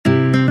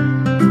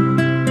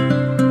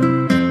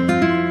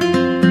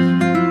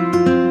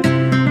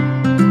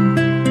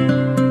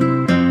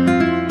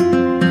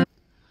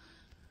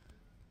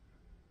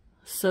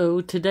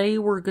So today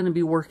we're going to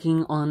be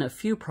working on a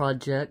few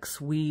projects.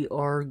 We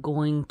are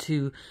going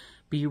to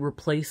be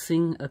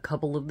replacing a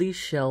couple of these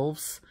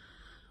shelves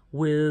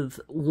with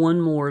one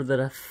more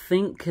that I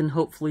think can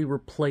hopefully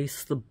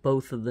replace the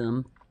both of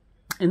them.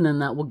 And then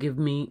that will give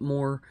me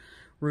more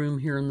room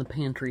here in the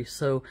pantry.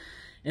 So,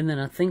 and then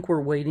I think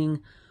we're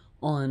waiting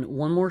on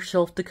one more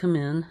shelf to come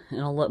in, and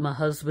I'll let my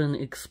husband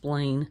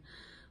explain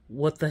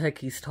what the heck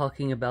he's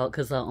talking about,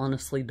 because I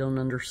honestly don't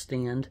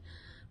understand.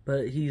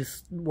 But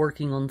he's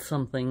working on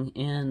something,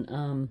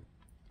 and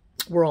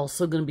we're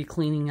also going to be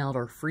cleaning out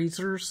our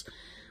freezers.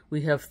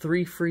 We have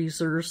 3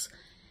 freezers,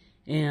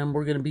 and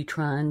we're going to be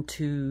trying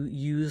to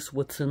use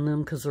what's in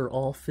them because they're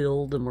all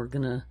filled, and we're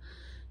going to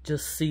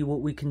just see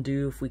what we can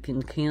do, if we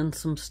can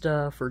some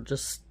stuff, or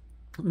just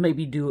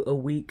maybe do a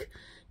week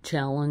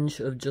challenge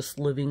of just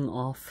living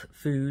off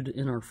food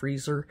in our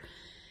freezer.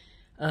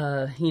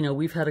 You know,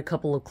 we've had a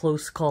couple of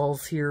close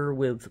calls here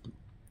with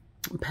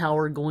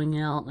power going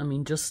out. I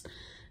mean, just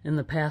in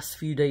the past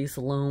few days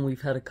alone,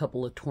 we've had a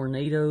couple of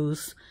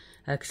tornadoes,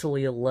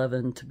 actually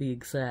 11 to be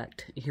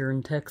exact, here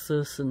in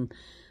Texas, and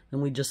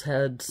we just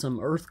had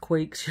some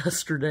earthquakes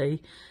yesterday,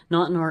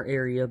 not in our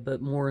area,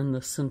 but more in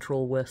the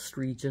central west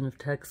region of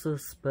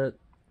Texas. But,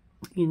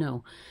 you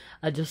know,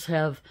 I just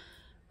have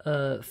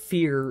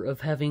fear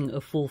of having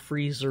a full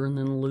freezer and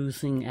then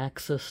losing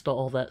access to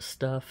all that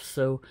stuff.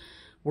 So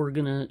we're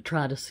gonna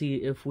try to see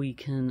if we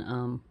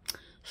can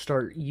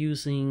start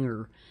using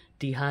or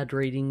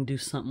dehydrating, do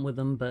something with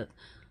them. But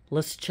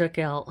let's check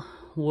out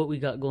what we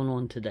got going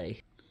on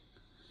today.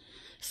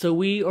 So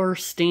we are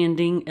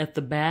standing at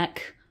the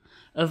back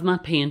of my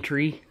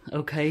pantry.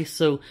 Okay,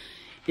 so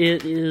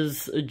it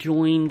is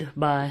joined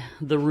by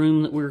the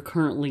room that we're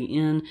currently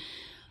in.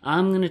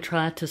 I'm going to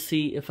try to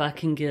see if I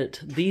can get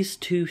these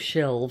 2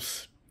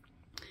 shelves,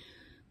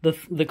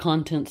 the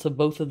contents of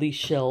both of these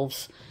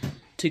shelves,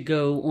 to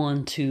go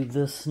onto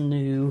this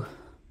new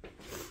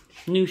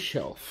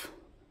shelf.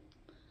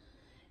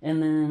 And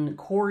then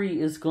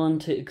Corey is going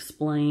to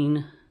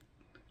explain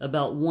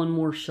about one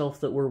more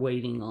shelf that we're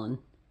waiting on.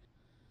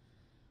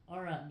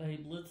 Alright,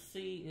 babe, let's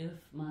see if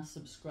my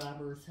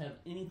subscribers have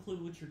any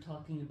clue what you're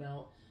talking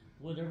about.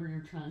 Whatever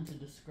you're trying to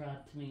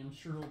describe to me, I'm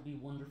sure it'll be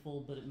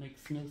wonderful, but it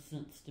makes no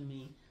sense to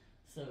me.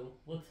 So,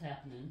 what's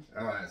happening?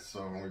 Alright,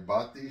 so when we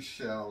bought these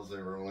shelves,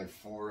 they were only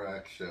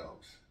 4-rack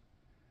shelves.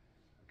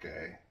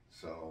 Okay,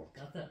 so...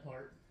 Got that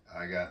part.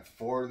 I got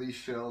 4 of these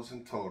shelves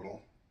in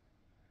total.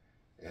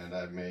 And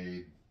I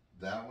made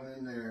that one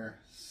in there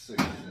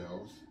 6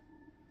 shelves.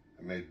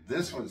 I made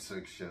this one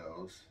 6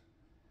 shelves.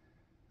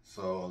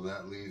 So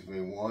that leaves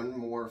me one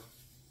more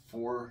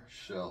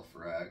 4-shelf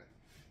rack.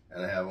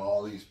 And I have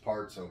all these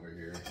parts over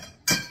here,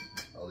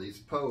 all these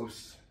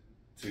posts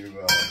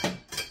to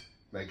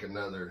make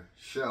another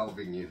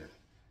shelving unit.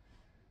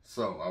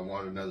 So I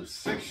want another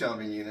 6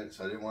 shelving units.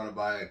 I didn't want to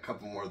buy a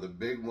couple more of the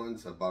big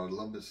ones. I bought a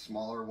little bit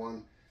smaller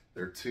one.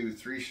 They're 2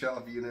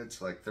 3-shelf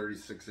units, like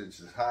 36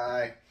 inches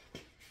high.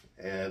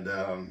 And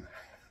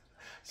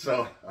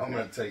so I'm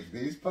going to take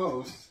these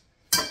posts,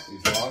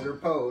 these longer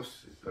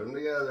posts, put them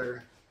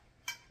together.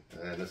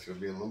 And it's going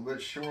to be a little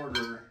bit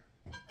shorter,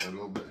 a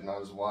little bit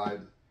not as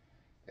wide.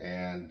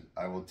 And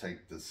I will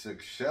take the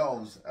 6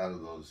 shelves out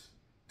of those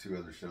 2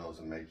 other shelves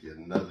and make you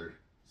another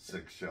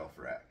 6-shelf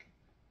rack.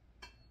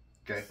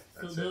 Okay,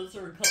 so those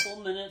are a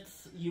couple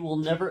minutes you will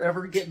never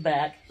ever get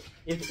back.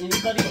 If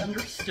anybody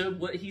understood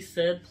what he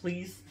said,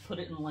 please put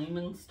it in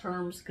layman's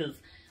terms, because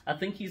I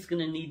think he's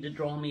going to need to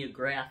draw me a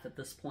graph at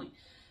this point.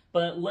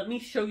 But let me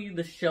show you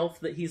the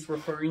shelf that he's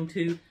referring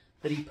to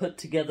that he put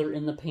together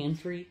in the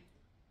pantry.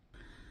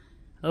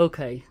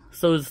 Okay,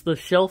 so is the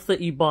shelf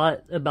that you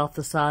bought about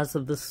the size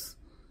of this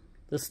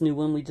new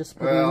one we just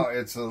put in? Well,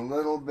 it's a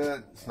little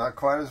bit, it's not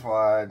quite as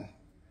wide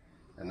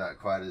and not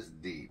quite as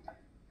deep.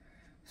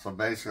 So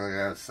basically,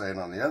 I was saying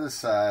on the other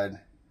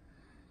side,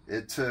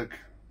 it took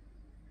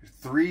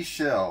 3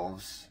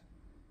 shelves,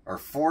 or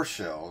 4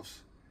 shelves,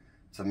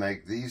 to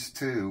make these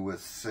 2 with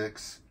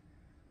 6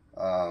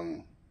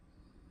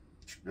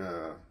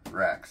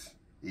 racks,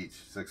 each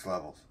 6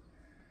 levels.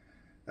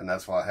 And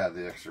that's why I have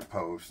the extra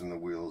posts and the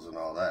wheels and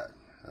all that.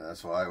 And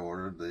that's why I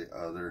ordered the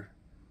other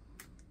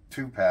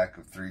 2-pack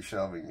of 3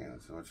 shelving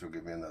units, which will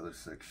give me another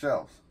 6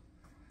 shelves.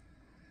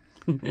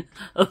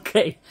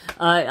 Okay,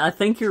 I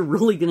think you're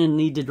really going to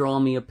need to draw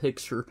me a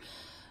picture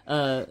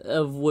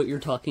of what you're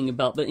talking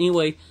about. But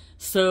anyway,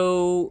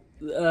 so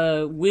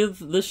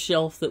with the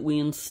shelf that we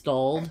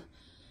installed,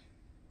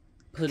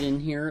 put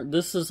in here,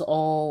 this is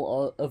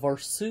all of our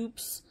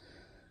soups,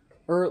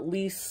 or at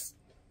least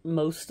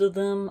most of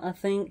them, I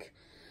think.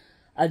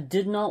 I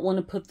did not want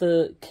to put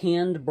the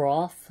canned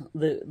broth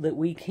that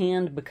we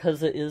canned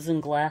because it is in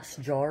glass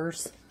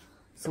jars.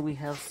 So we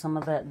have some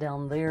of that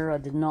down there. I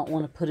did not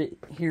want to put it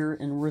here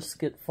and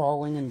risk it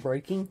falling and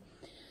breaking.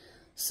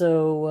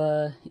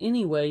 So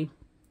anyway,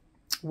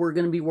 we're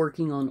going to be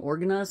working on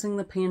organizing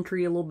the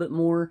pantry a little bit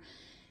more.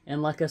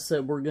 And like I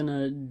said, we're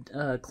going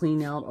to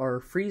clean out our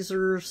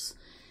freezers.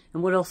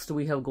 And what else do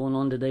we have going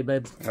on today,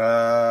 babe?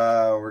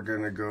 We're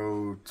going to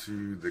go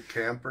to the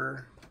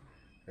camper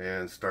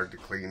and start to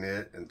clean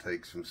it and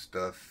take some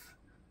stuff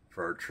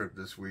for our trip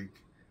this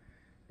week.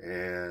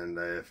 And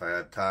if I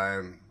have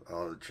time,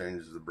 I'll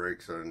change the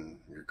brakes on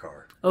your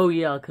car. Oh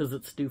yeah, because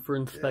it's due for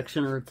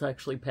inspection, or it's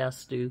actually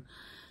past due.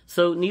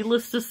 So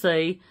needless to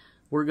say,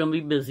 we're going to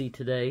be busy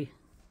today.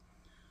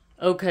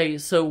 Okay,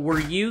 so were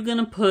you going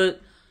to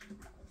put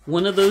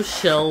one of those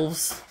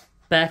shelves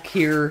back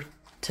here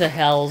to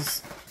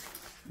house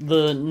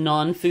the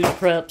non-food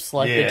preps,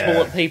 like the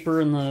toilet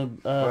paper and the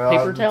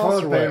paper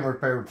towels? Toilet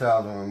paper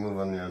towels, I'm going to move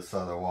on the other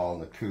side of the wall,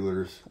 and the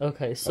coolers,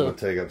 okay, so I'm going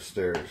to take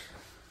upstairs.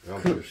 I'll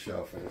put a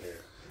shelf in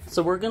here.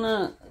 So we're going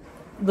to,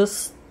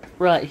 this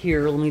right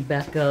here, let me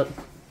back up,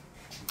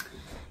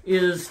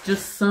 is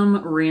just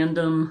some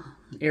random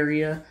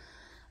area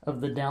of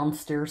the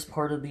downstairs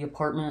part of the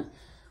apartment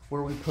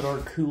where we put our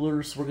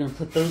coolers. We're going to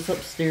put those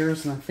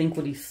upstairs, and I think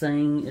what he's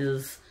saying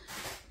is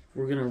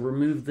we're going to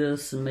remove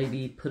this and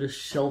maybe put a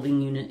shelving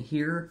unit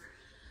here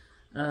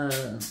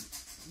to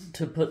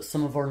put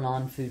some of our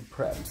non-food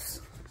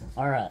preps.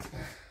 Alright,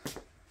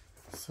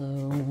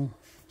 so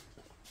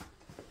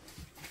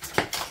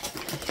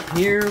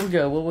here we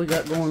go. What we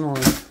got going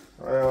on?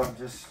 Well,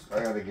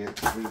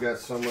 we've got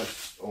so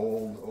much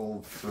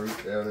old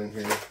fruit down in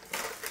here.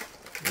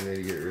 We need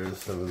to get rid of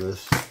some of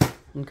this.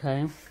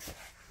 Okay.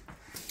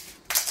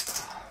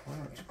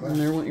 And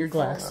there went your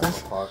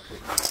glasses.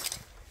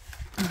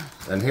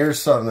 And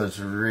here's something that's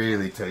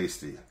really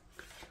tasty.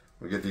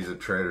 We get these at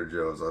Trader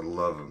Joe's. I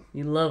love them.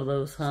 You love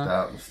those, huh?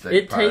 Stout and steak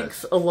it pies.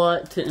 Takes a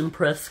lot to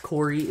impress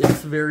Corey.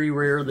 It's very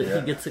rare that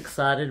he gets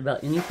excited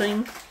about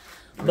anything.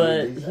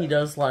 But he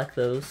does like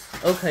those.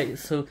 Okay,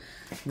 so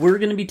we're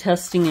going to be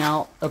testing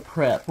out a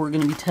prep. We're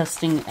going to be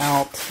testing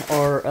out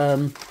our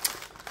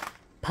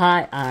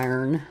pie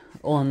iron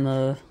on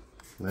the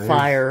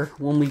fire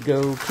when we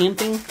go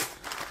camping.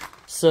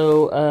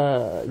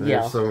 So,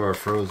 yeah. Some of our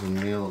frozen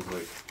meals,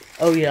 like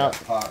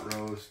pot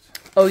roast.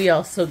 Oh,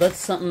 yeah, so that's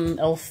something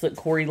else that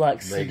Corey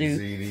likes to do.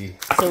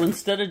 Ziti. So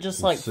instead of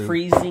just like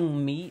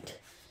freezing meat,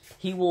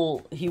 he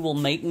will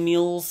make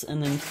meals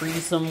and then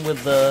freeze them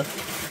with the...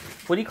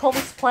 What do you call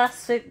this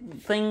plastic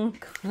thing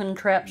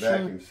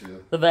contraption? Vacuum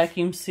seal. The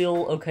vacuum seal.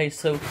 Okay,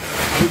 so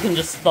we can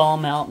just thaw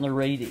them out and they're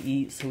ready to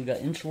eat. So we got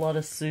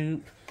enchilada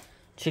soup,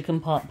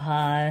 chicken pot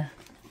pie,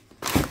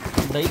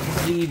 baked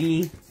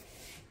ziti.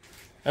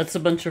 That's a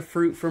bunch of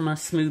fruit for my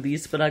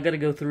smoothies, but I gotta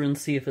go through and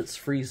see if it's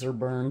freezer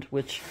burned,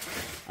 which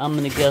I'm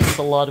gonna guess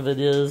a lot of it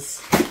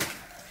is.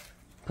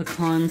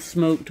 Pecan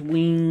smoked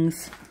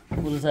wings.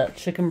 What is that?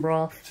 Chicken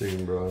broth?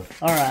 Chicken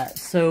broth. Alright,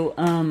 so,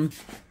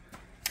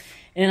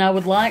 and I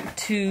would like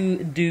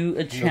to do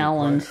a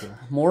challenge.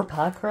 More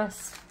pie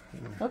crust?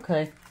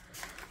 Okay.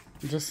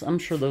 I'm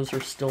sure those are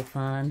still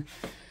fine.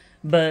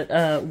 But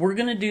we're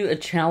going to do a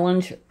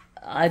challenge.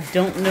 I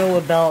don't know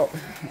about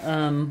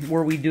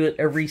where we do it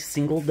every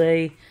single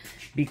day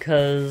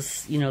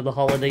because, you know, the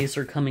holidays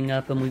are coming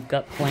up and we've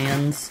got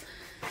plans.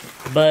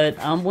 But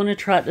I'm going to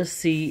try to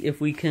see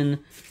if we can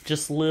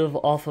just live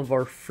off of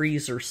our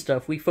freezer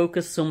stuff. We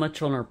focus so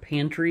much on our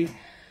pantry,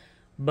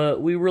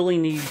 but we really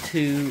need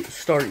to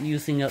start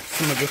using up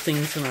some of the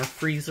things in our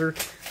freezer.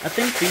 I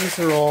think these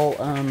are all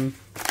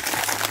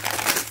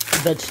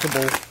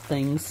vegetable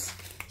things.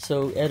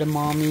 So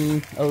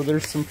edamame. Oh,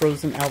 there's some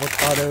frozen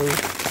avocado,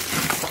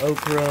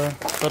 okra,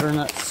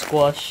 butternut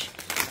squash,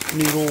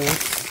 noodles.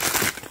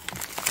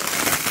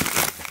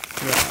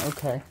 Yeah,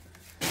 okay.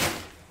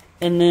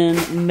 And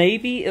then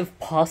maybe, if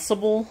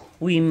possible,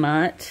 we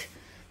might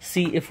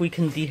see if we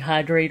can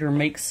dehydrate or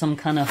make some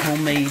kind of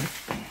homemade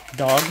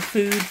dog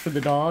food for the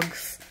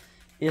dogs.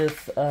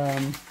 If,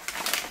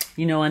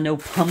 you know, I know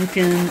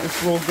pumpkin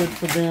is real good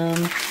for them.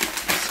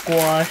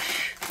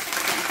 Squash.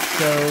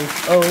 So,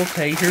 oh,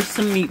 okay, here's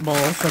some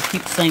meatballs. I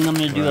keep saying I'm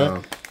going to do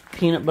a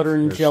peanut butter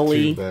and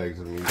jelly. 2 bags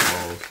of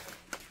meatballs.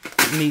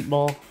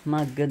 Meatball.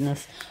 My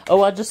goodness.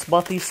 Oh, I just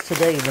bought these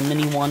today. The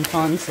mini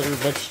wontons that are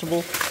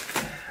vegetable.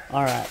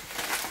 Alright.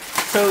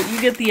 So,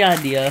 you get the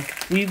idea.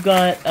 We've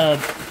got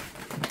a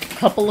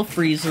couple of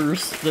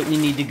freezers that we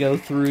need to go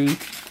through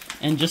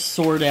and just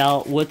sort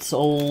out what's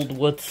old,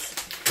 what's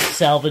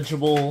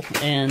salvageable,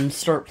 and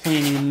start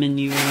planning a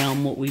menu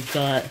around what we've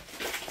got.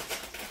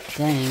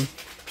 Dang.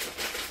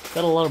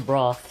 Got a lot of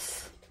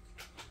broths.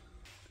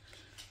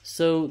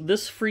 So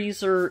this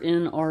freezer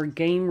in our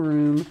game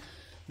room,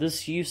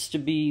 this used to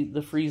be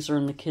the freezer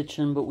in the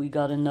kitchen, but we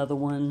got another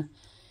one.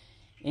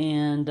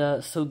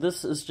 And so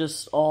this is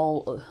just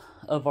all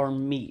of our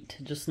meat,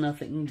 just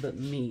nothing but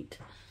meat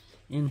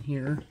in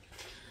here.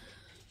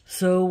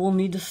 So we'll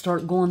need to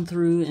start going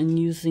through and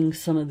using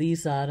some of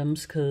these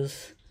items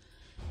because,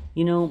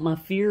 you know, my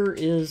fear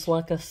is,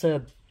 like I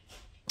said,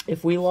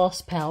 if we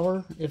lost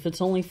power, if it's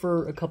only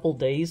for a couple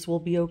days, we'll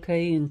be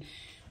okay. And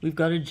we've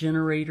got a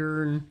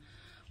generator and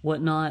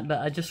whatnot. But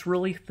I just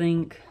really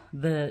think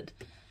that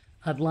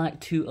I'd like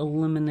to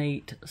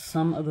eliminate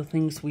some of the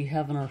things we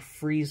have in our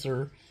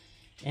freezer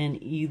and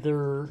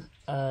either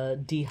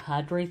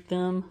dehydrate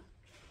them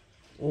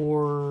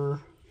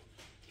or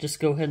just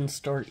go ahead and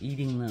start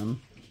eating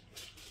them.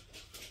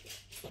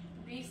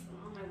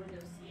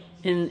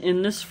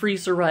 In this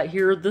freezer right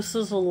here, this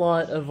is a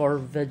lot of our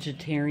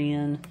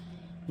vegetarian,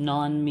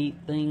 non-meat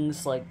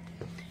things. Like,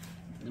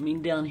 I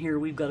mean, down here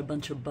we've got a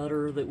bunch of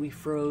butter that we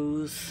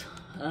froze.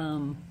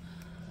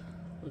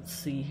 Let's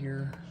see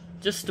here.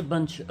 Just a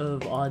bunch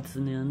of odds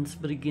and ends.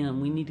 But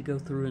again, we need to go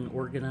through and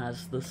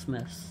organize this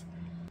mess.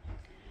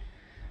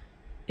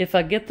 If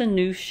I get the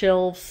new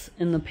shelves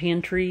in the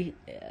pantry,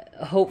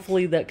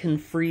 hopefully that can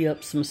free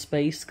up some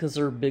space because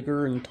they're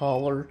bigger and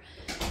taller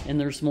and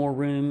there's more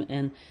room.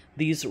 And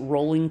these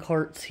rolling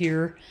carts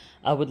here,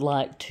 I would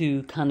like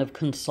to kind of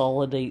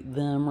consolidate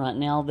them. Right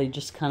now they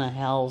just kind of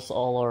house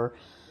all our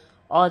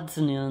odds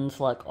and ends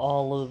like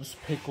olives,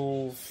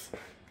 pickles,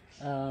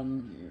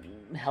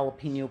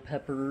 jalapeno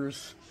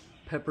peppers,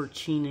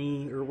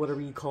 peppercini, or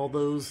whatever you call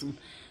those, and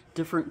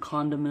different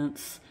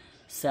condiments,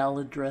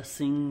 salad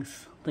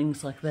dressings,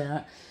 things like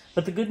that.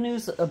 But the good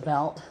news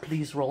about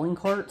these rolling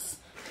carts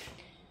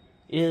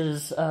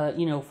is,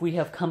 you know, if we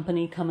have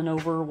company coming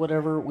over or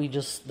whatever,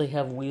 they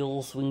have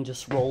wheels, we can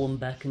just roll them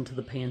back into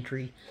the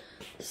pantry.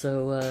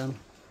 So,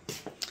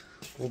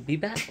 we'll be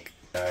back.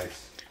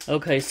 Nice.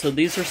 Okay, so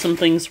these are some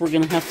things we're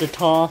going to have to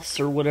toss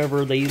or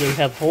whatever. They either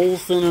have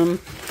holes in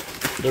them,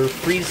 they're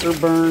freezer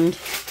burned.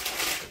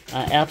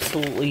 I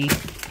absolutely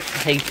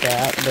hate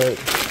that, but,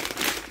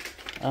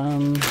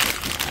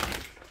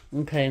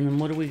 okay, and then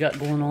what do we got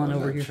going on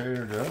over here?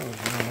 Trader Joe's.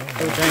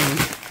 Oh, dang.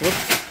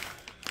 Whoops.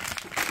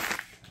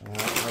 I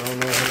don't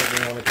know how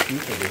they want to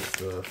keep this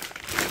stuff.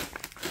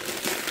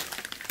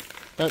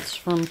 That's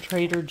from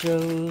Trader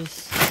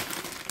Joe's.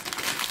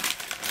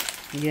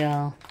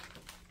 Yeah.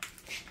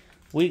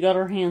 We got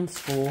our hands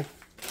full.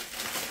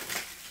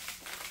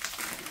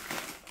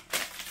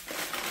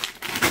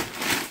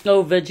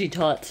 Oh, Veggie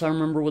Tots. I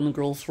remember when the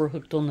girls were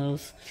hooked on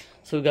those.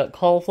 So we got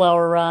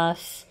cauliflower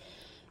rice.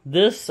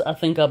 This, I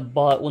think I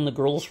bought when the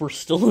girls were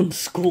still in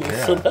school.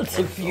 Yeah, so that's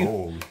a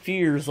few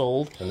years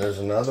old. And there's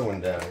another one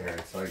down here.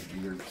 It's like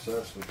you're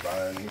obsessed with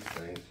buying these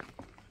things.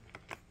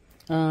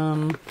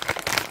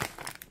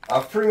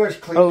 I've pretty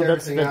much cleaned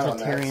everything out on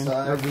that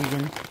side. Or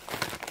vegan.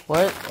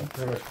 What? I've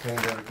pretty much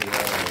cleaned everything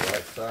out on the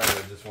right side.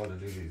 I just wanted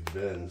to do these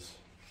bins.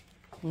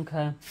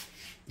 Okay.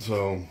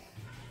 So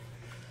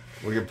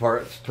we can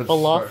put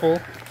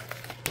falafel.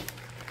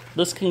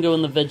 This can go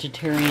in the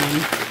vegetarian.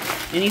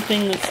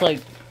 Anything that's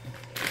like,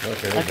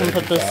 okay, I can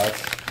put this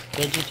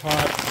Veggie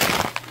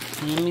Tots.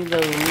 Hand me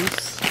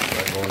those.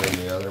 That going in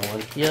the other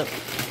one? Yep.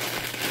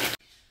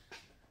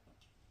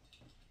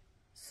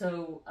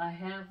 So I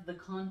have the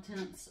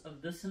contents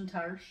of this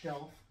entire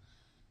shelf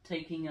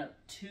taking up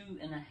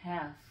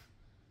 2.5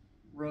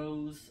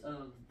 rows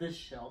of this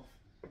shelf.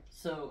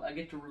 So I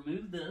get to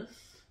remove this.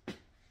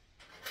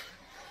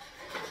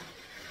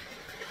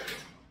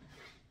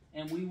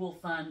 And we will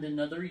find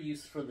another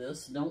use for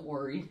this, don't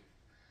worry.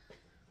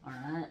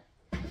 Alright.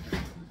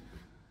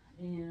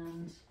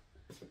 And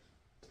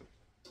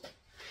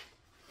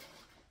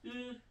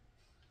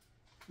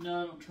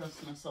no, I don't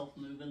trust myself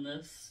moving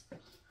this.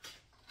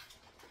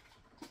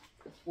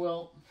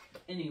 Well,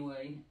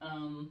 anyway,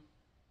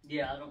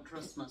 yeah, I don't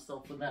trust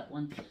myself with that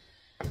one.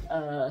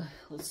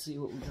 Let's see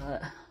what we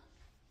got.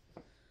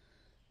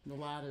 The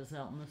light is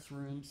out in this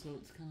room, so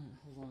it's kind of,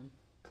 hold on.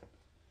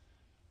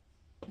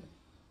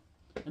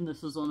 And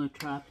this is on a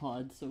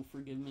tripod, so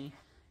forgive me.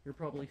 You're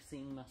probably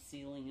seeing my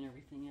ceiling and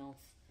everything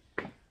else.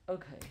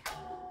 Okay,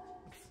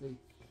 let's see.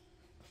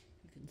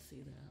 You can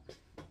see that.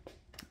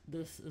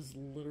 This is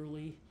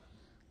literally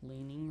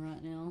leaning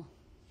right now.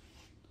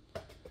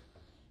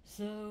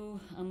 So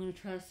I'm going to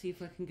try to see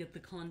if I can get the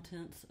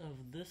contents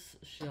of this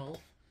shelf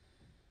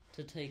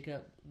to take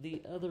up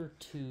the other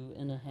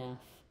 2.5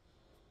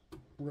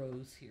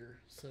 rows here.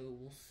 So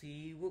we'll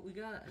see what we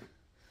got.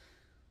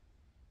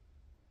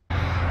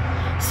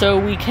 So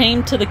we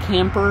came to the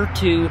camper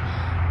to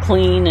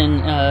clean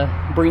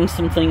and bring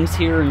some things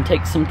here and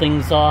take some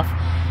things off.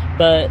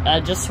 But I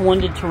just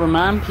wanted to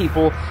remind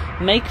people,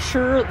 make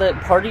sure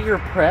that part of your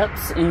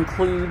preps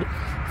include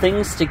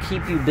things to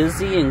keep you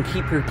busy and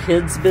keep your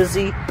kids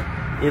busy.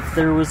 If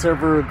there was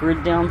ever a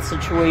grid down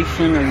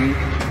situation or you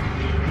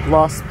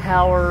lost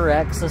power or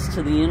access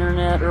to the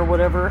internet or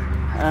whatever,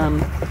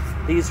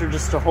 these are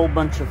just a whole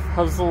bunch of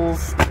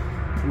puzzles.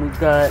 And we've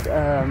got,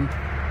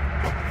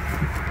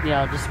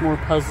 yeah, just more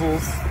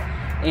puzzles.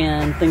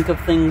 And think of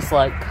things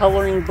like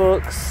coloring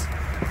books,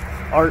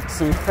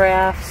 arts and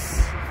crafts.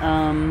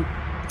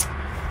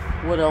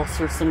 What else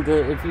are some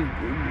good? If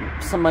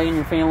somebody in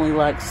your family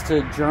likes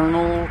to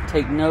journal,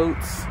 take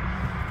notes,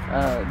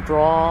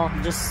 draw,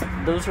 just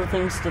those are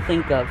things to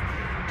think of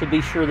to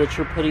be sure that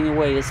you're putting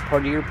away as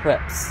part of your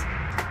preps.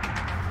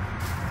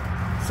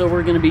 So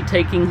we're going to be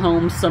taking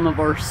home some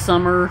of our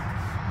summer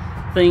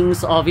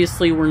things.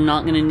 Obviously, we're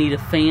not going to need a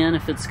fan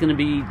if it's going to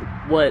be,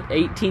 what,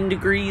 18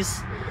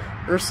 degrees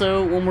or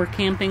so when we're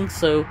camping.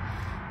 So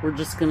we're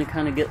just going to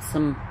kind of get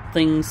some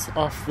things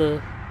off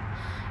the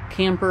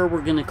camper.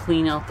 We're going to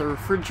clean out the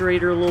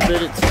refrigerator a little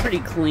bit. It's pretty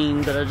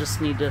clean, but I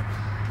just need to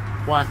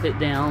wipe it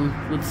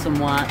down with some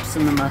wipes.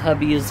 And then my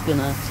hubby is going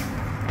to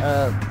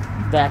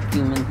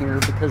vacuum in here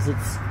because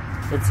it's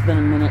It's been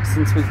a minute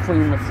since we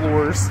cleaned the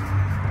floors.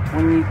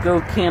 When you go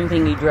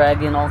camping, you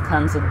drag in all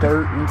kinds of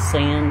dirt and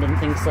sand and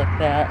things like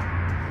that.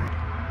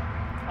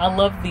 I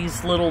love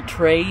these little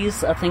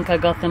trays. I think I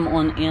got them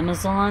on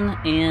Amazon,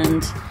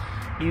 and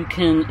you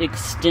can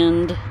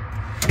extend.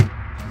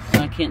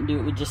 I can't do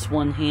it with just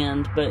one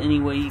hand, but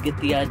anyway, you get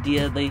the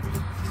idea.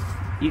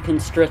 You can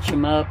stretch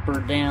them up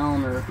or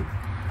down or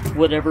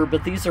whatever,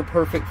 but these are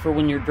perfect for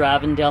when you're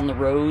driving down the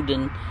road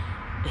and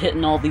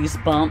hitting all these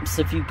bumps.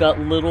 If you've got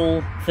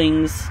little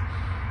things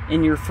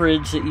in your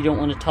fridge that you don't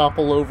want to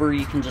topple over,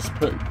 you can just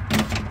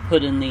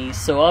put in these.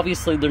 So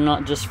obviously they're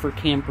not just for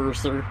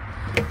campers. They're,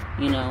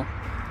 you know,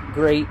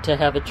 great to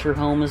have at your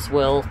home as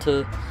well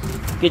to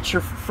get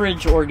your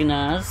fridge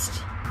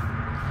organized.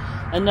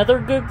 Another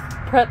good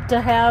prep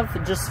to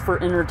have, just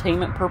for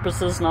entertainment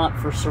purposes, not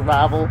for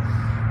survival,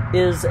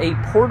 is a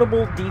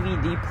portable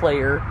DVD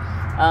player.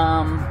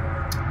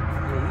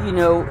 You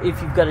know,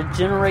 if you've got a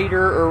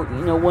generator or,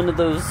 you know, one of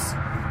those,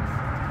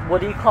 what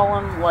do you call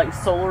them, like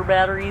solar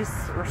batteries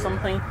or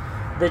something,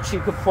 that you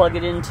could plug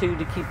it into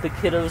to keep the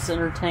kiddos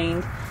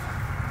entertained.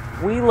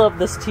 We love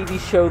this TV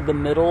show, The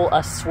Middle.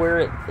 I swear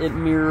it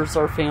mirrors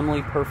our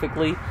family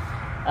perfectly.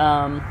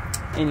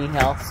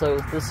 Anyhow, so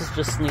this is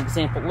just an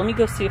example. Let me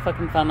go see if I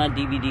can find my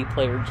DVD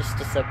player just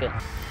a second.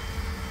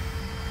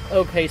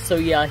 Okay, so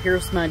yeah,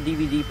 here's my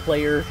DVD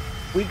player.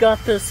 We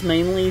got this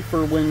mainly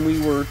for when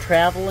we were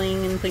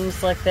traveling and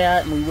things like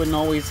that, and we wouldn't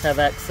always have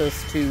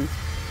access to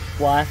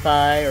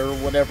Wi-Fi or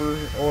whatever,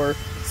 or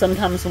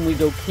sometimes when we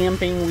go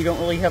camping, we don't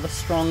really have a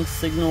strong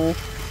signal.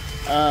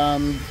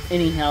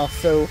 Anyhow,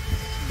 so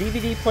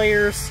DVD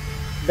players,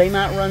 they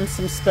might run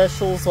some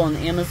specials on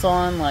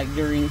Amazon, like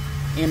during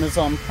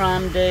Amazon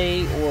Prime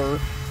Day, or,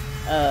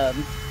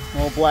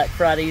 well, Black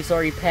Friday's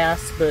already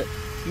passed, but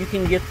you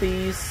can get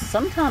these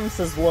sometimes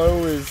as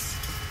low as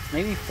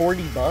maybe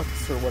 40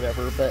 bucks or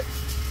whatever, but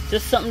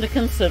just something to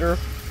consider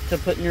to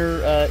put in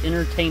your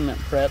entertainment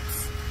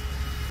preps.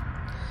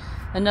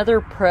 Another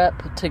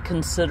prep to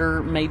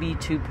consider, maybe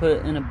to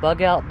put in a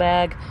bug out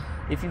bag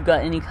if you've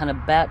got any kind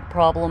of back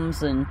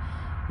problems and,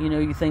 you know,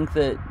 you think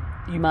that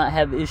you might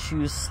have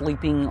issues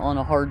sleeping on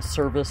a hard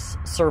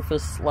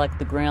surface like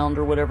the ground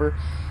or whatever.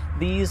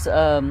 These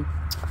are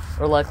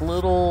like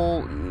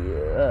little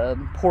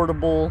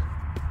portable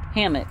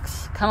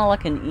hammocks, kind of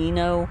like an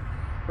Eno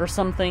or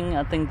something.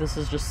 I think this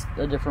is just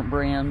a different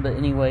brand, but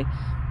anyway,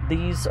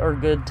 these are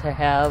good to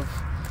have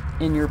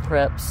in your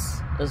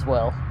preps as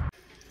well.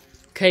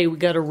 Okay, we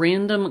got a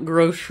random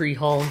grocery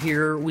haul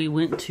here. We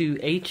went to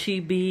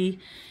H-E-B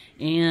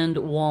and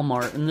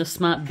Walmart, and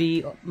this might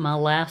be my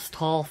last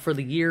haul for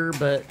the year,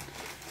 but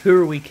who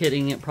are we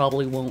kidding? It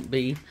probably won't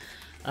be.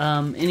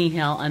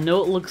 Anyhow, I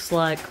know it looks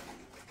like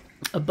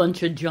a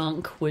bunch of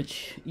junk,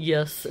 which,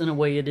 yes, in a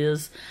way it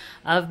is.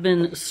 I've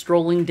been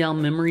strolling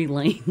down memory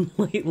lane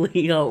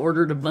lately. I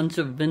ordered a bunch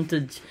of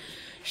vintage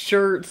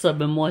shirts. I've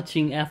been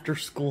watching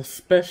after-school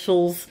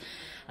specials.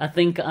 I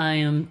think I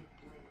am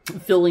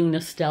feeling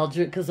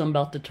nostalgic because I'm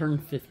about to turn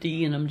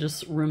 50, and I'm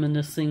just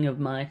reminiscing of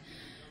my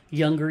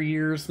younger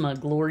years, my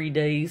glory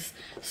days.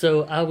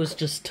 So I was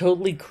just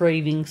totally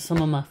craving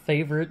some of my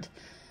favorite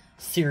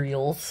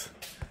cereals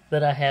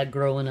that I had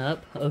growing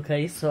up.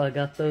 Okay, so I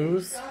got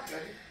those.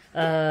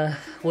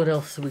 What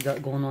else have we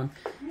got going on?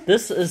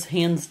 This is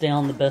hands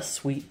down the best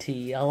sweet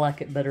tea. I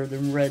like it better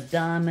than Red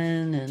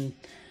Diamond and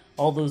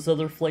all those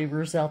other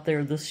flavors out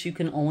there. This you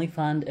can only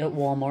find at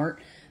Walmart.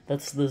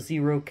 That's the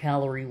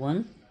 0-calorie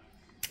one.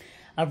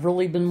 I've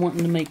really been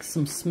wanting to make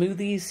some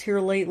smoothies here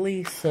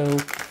lately, so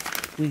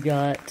we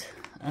got,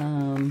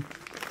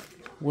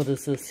 what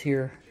is this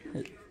here?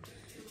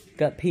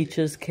 Got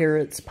peaches,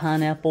 carrots,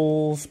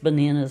 pineapples,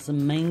 bananas,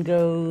 and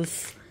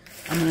mangoes.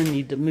 I'm going to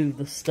need to move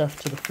the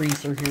stuff to the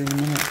freezer here in a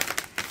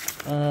minute.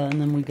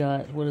 And then we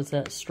got, what is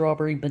that?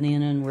 Strawberry,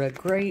 banana, and red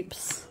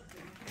grapes.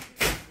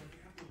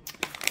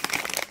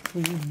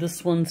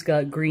 This one's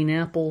got green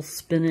apples,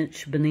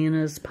 spinach,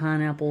 bananas,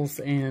 pineapples,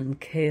 and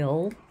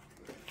kale.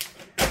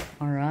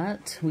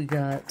 Alright, we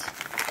got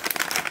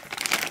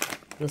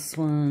this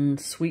one,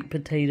 sweet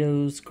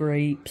potatoes,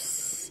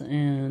 grapes,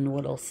 and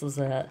what else is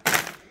that?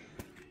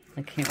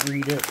 I can't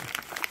read it.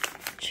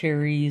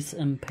 Cherries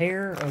and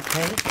pear,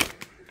 okay.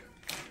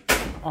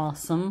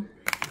 Awesome.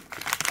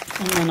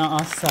 And then an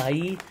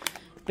acai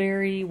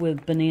berry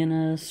with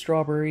banana,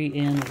 strawberry,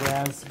 and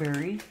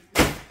raspberry.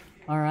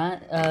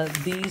 Alright,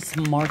 these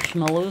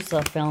marshmallows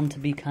I found to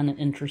be kind of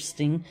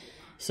interesting.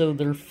 So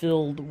they're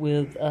filled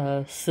with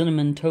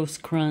cinnamon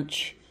toast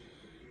crunch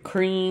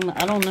cream.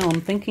 I don't know, I'm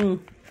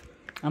thinking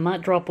I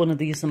might drop one of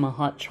these in my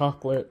hot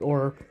chocolate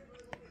or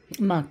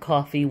my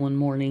coffee one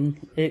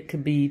morning. It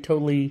could be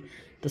totally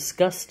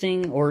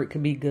disgusting or it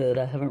could be good.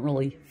 I haven't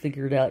really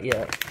figured out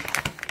yet.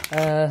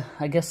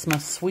 I guess my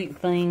sweet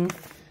thing,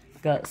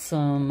 got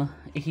some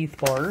Heath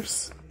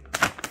bars.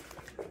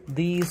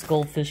 These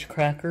goldfish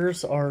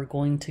crackers are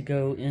going to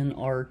go in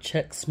our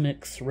Chex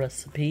Mix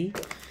recipe.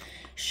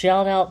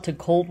 Shout out to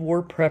Cold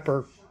War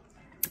Prepper.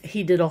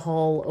 He did a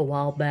haul a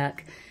while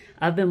back.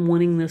 I've been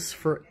wanting this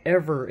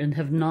forever and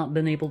have not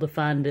been able to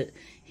find it.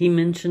 he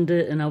mentioned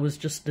it and I was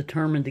just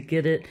determined to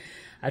get it.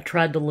 I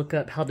tried to look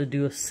up how to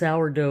do a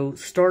sourdough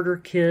starter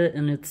kit,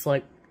 and it's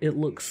like, it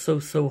looks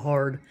so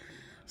hard.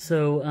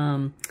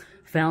 So,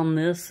 found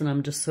this, and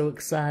I'm just so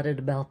excited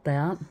about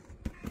that.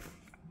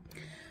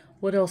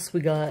 What else we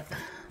got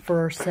for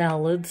our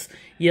salads?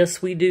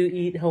 Yes, we do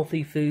eat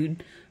healthy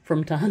food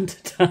from time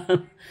to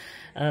time.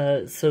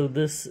 So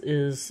this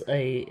is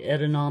a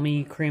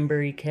edamame,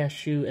 cranberry,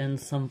 cashew, and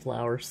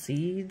sunflower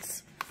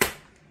seeds.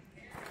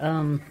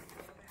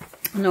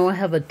 No, I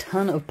have a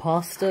ton of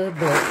pasta,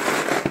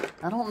 but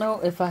I don't know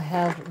if I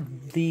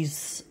have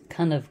these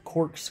kind of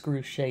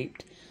corkscrew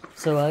shaped.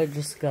 So I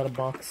just got a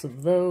box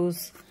of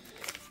those.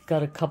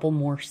 Got a couple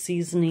more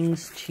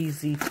seasonings,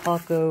 cheesy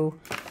taco,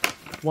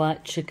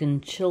 white chicken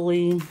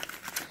chili.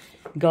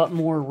 Got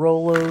more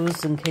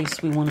Rolos in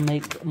case we want to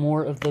make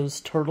more of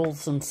those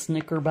turtles and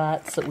Snicker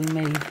bites that we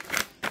made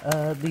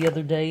the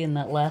other day in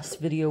that last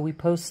video we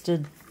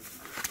posted.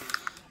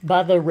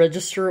 By the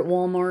register at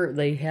Walmart,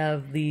 they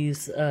have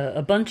these,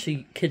 a bunch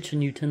of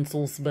kitchen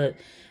utensils, but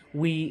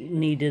we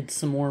needed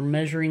some more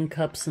measuring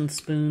cups and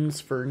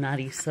spoons for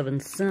 97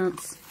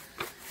 cents.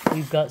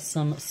 We've got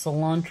some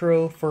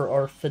cilantro for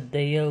our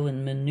fideo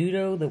and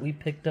menudo that we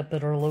picked up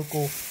at our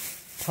local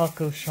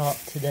taco shop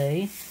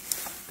today.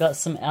 Got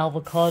some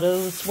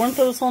avocados. Weren't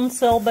those on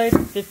sale, babe?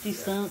 50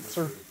 cents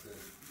or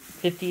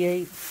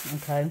 58?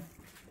 Okay.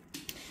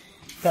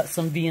 Got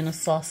some Vienna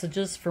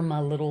sausages for my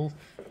little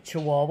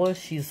Chihuahua.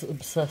 She's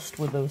obsessed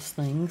with those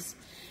things.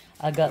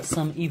 I got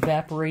some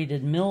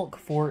evaporated milk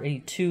for a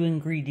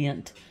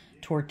 2-ingredient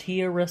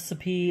tortilla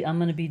recipe I'm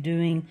going to be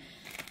doing.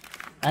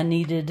 I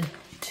needed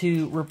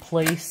to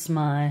replace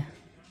my...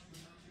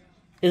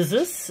 Is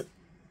this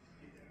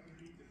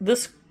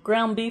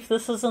ground beef?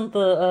 This isn't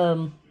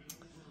the,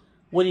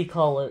 what do you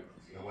call it?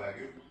 The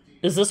Wagyu.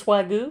 Is this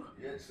Wagyu?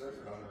 Yeah, it says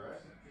it on the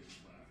recipe.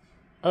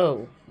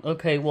 Oh,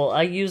 okay. Well,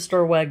 I used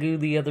our Wagyu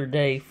the other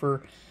day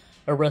for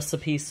a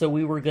recipe, so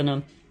we were going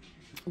to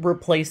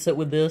replace it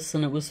with this,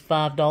 and it was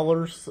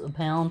 $5 a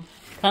pound.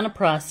 Kind of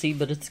pricey,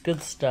 but it's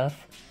good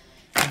stuff.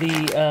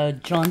 The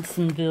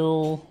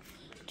Johnsonville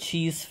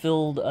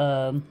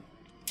cheese-filled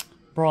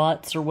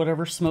brats or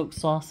whatever, smoked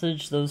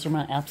sausage, those are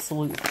my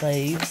absolute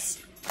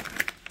faves.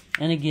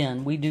 And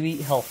again, we do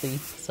eat healthy,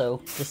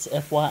 so just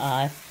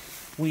FYI.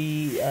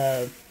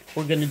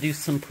 We're going to do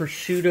some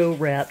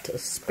prosciutto-wrapped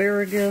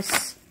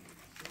asparagus,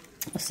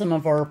 some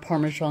of our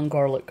Parmesan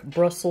garlic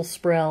Brussels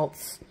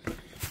sprouts,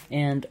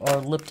 and our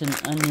Lipton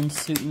onion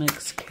soup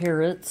mix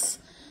carrots.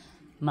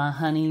 My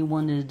honey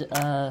wanted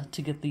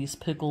to get these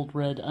pickled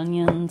red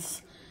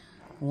onions.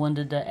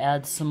 Wanted to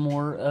add some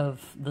more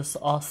of this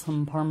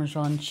awesome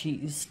Parmesan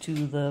cheese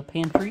to the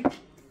pantry.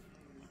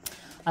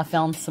 I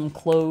found some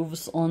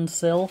cloves on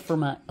sale for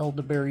my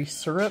elderberry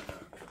syrup.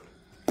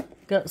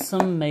 Got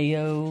some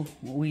mayo.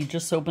 We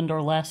just opened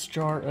our last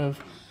jar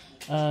of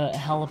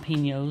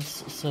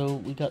jalapenos, so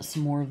we got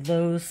some more of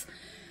those.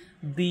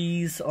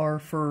 These are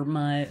for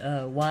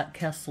my White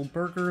Castle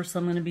burgers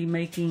I'm going to be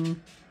making.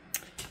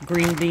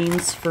 Green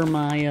beans for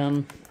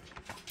my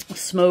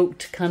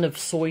smoked kind of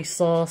soy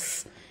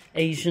sauce,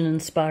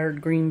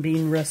 Asian-inspired green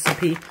bean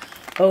recipe.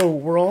 Oh,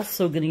 we're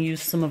also going to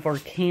use some of our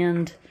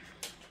canned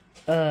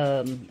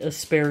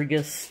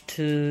asparagus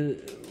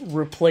to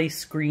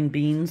replace green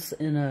beans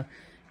in a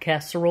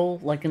casserole.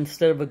 Like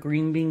instead of a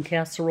green bean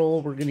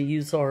casserole, we're going to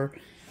use our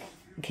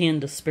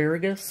canned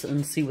asparagus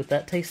and see what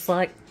that tastes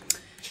like.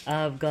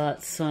 I've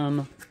got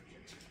some,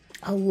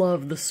 I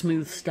love the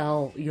smooth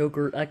style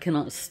yogurt. I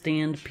cannot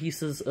stand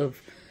pieces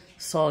of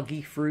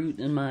soggy fruit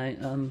in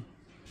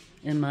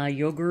my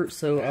yogurt,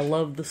 so I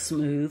love the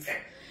smooth.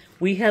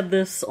 We had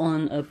this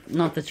on a,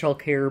 not that y'all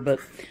care, but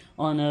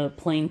on a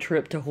plane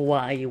trip to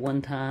Hawaii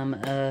one time,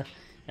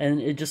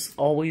 and it just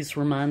always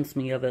reminds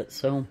me of it,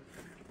 so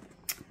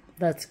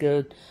that's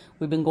good.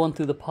 We've been going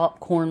through the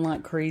popcorn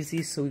like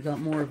crazy, so we got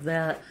more of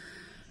that.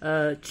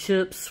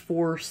 Chips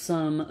for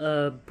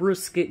some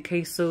brisket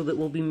queso that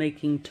we'll be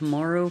making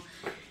tomorrow.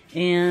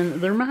 And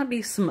there might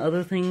be some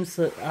other things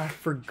that I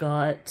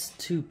forgot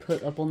to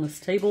put up on this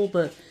table,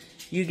 but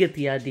you get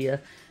the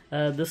idea.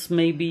 This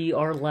may be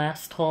our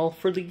last haul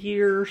for the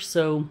year,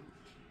 so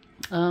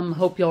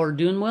hope y'all are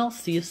doing well.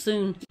 See you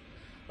soon.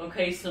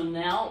 Okay, so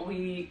now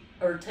we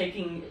are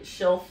taking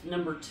shelf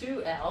number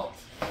 2 out.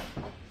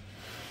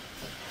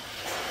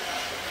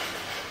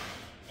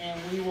 And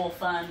we will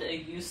find a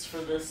use for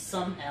this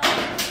somehow.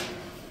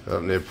 Up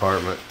in the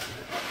apartment.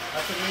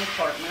 Up in the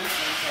apartment,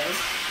 okay.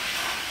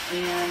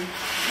 And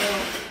so,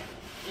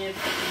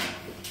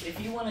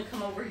 if you want to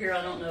come over here,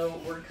 I don't know,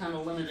 we're kind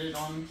of limited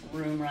on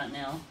room right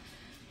now.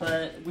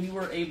 But we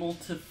were able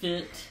to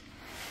fit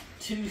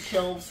 2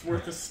 shelves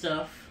worth of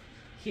stuff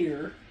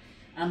here.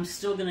 I'm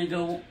still going to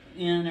go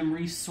in and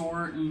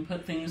resort and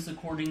put things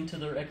according to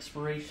their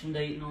expiration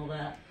date and all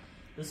that.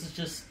 This is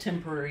just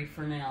temporary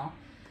for now.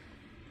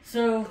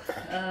 So,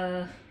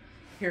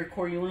 here,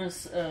 Corey, you want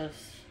to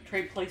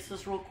trade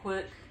places real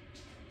quick?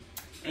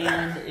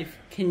 And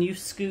can you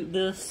scoot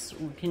this,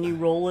 or can you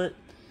roll it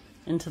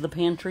into the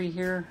pantry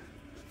here?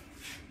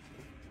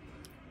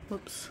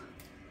 Whoops.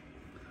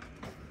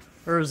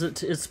 Or is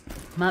it,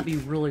 might be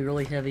really,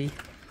 really heavy.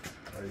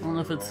 I don't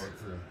know if it's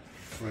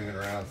swinging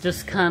around.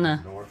 Just kind of,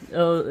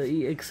 oh,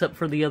 except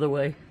for the other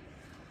way.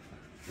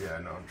 Yeah,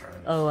 no, I'm trying.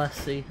 Oh, I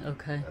see.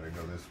 Okay. Gotta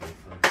go this way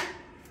first.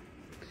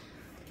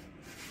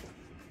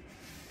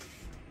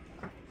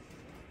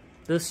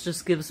 This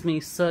just gives me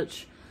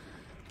such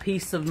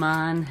peace of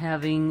mind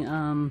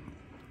having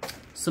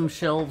some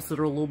shelves that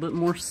are a little bit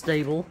more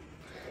stable.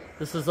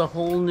 This is a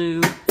whole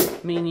new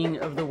meaning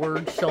of the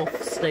word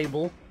shelf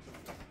stable.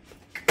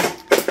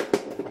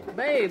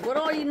 Babe, what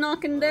are you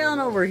knocking down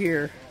over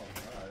here?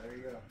 There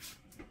you go.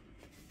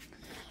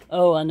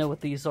 Oh, I know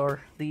what these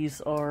are. These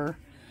are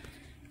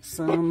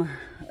some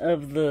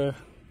of the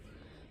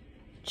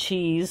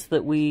cheese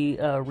that we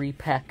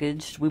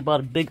repackaged. We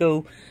bought a big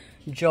old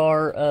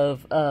jar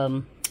of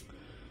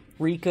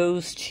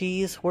Rico's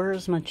cheese. Where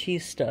is my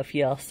cheese stuff?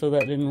 Yeah, so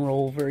that didn't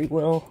roll very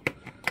well.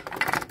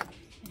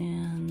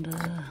 And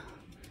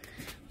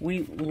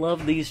we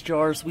love these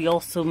jars. We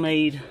also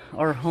made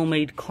our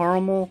homemade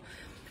caramel,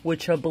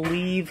 which I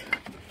believe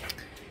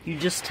you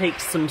just take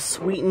some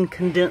sweetened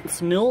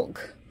condensed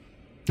milk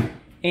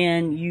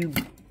and you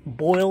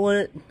boil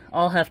it.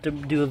 I'll have to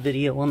do a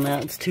video on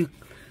that. It's too,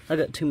 I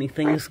got too many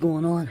things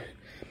going on.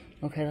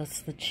 Okay,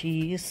 that's the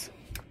cheese.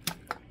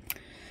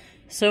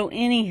 So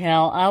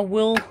anyhow, I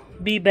will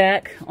be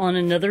back on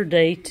another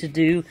day to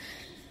do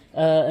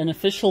an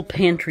official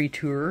pantry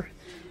tour.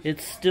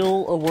 It's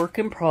still a work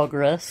in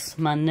progress.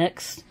 My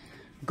next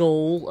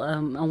goal, I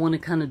want to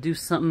kind of do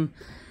something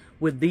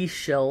with these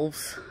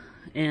shelves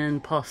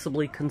and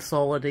possibly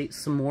consolidate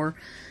some more.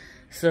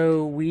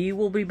 So we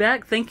will be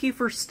back. Thank you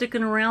for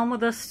sticking around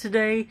with us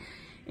today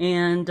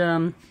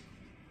and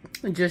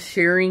just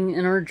sharing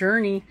in our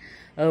journey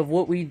of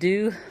what we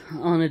do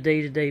on a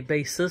day-to-day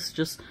basis.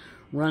 Just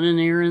running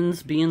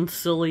errands, being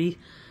silly,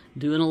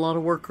 doing a lot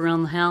of work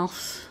around the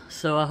house.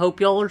 So I hope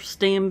y'all are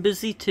staying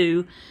busy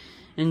too.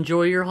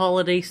 Enjoy your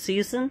holiday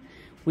season.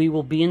 We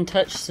will be in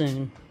touch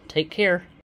soon. Take care.